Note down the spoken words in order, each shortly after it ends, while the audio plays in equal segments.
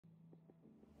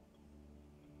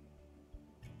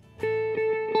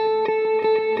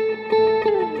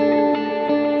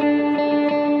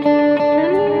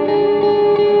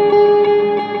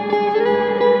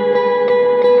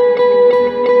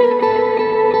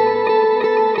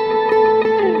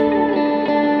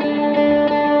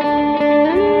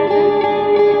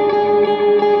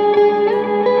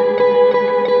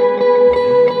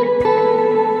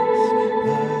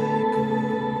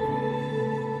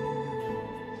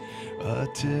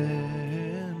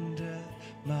attend at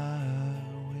my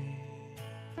way.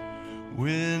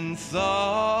 When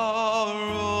sorrows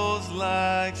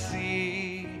like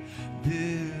sea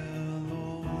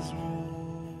billows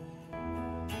roll,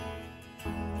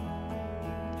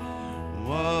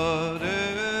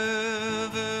 whatever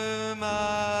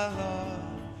my lot,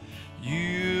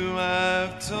 you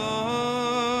have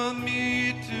taught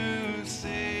me to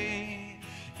say,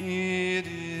 it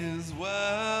is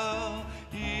well,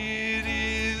 it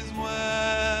is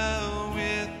well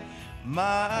with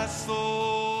my soul.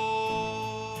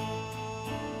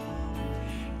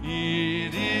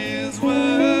 It is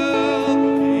well,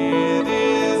 it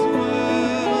is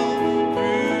well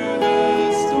through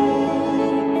the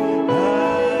storm I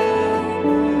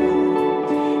know.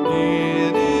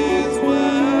 It is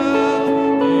well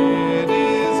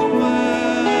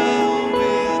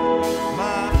with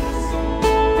my soul.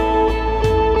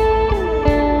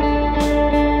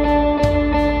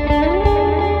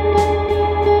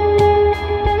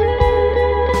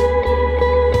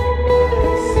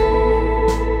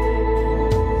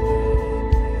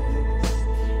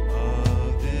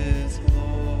 Of this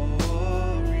glorious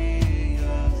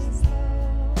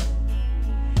love,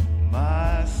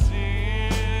 my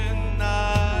sin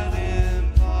not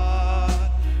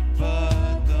impart,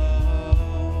 but the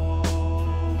whole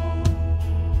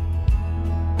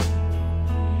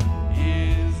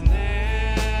is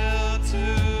nailed to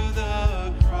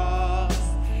the cross,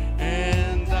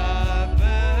 and I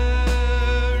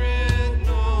bear it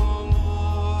no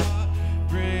more.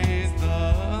 Praise the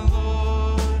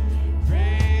Lord,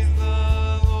 praise the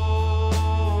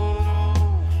Lord, oh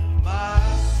my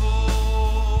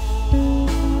soul.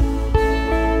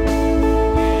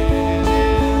 It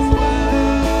is well,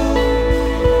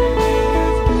 through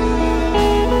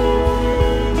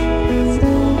the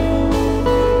storm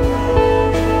I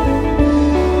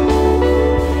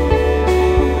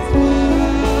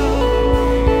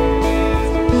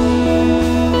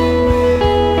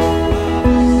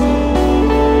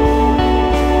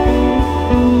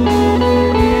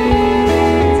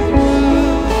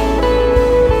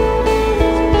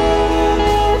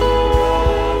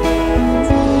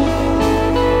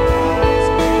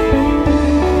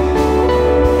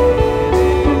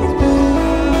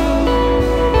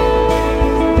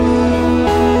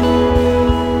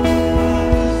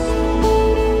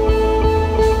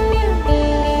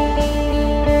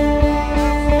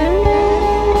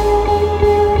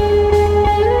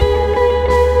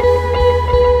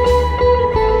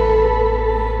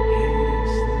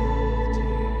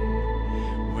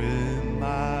when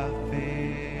my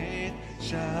faith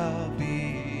shall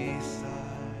be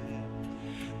sight,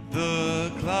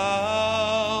 the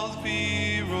clouds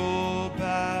be rolled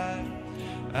back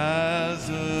as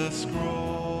a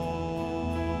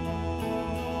scroll.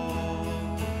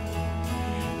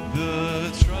 The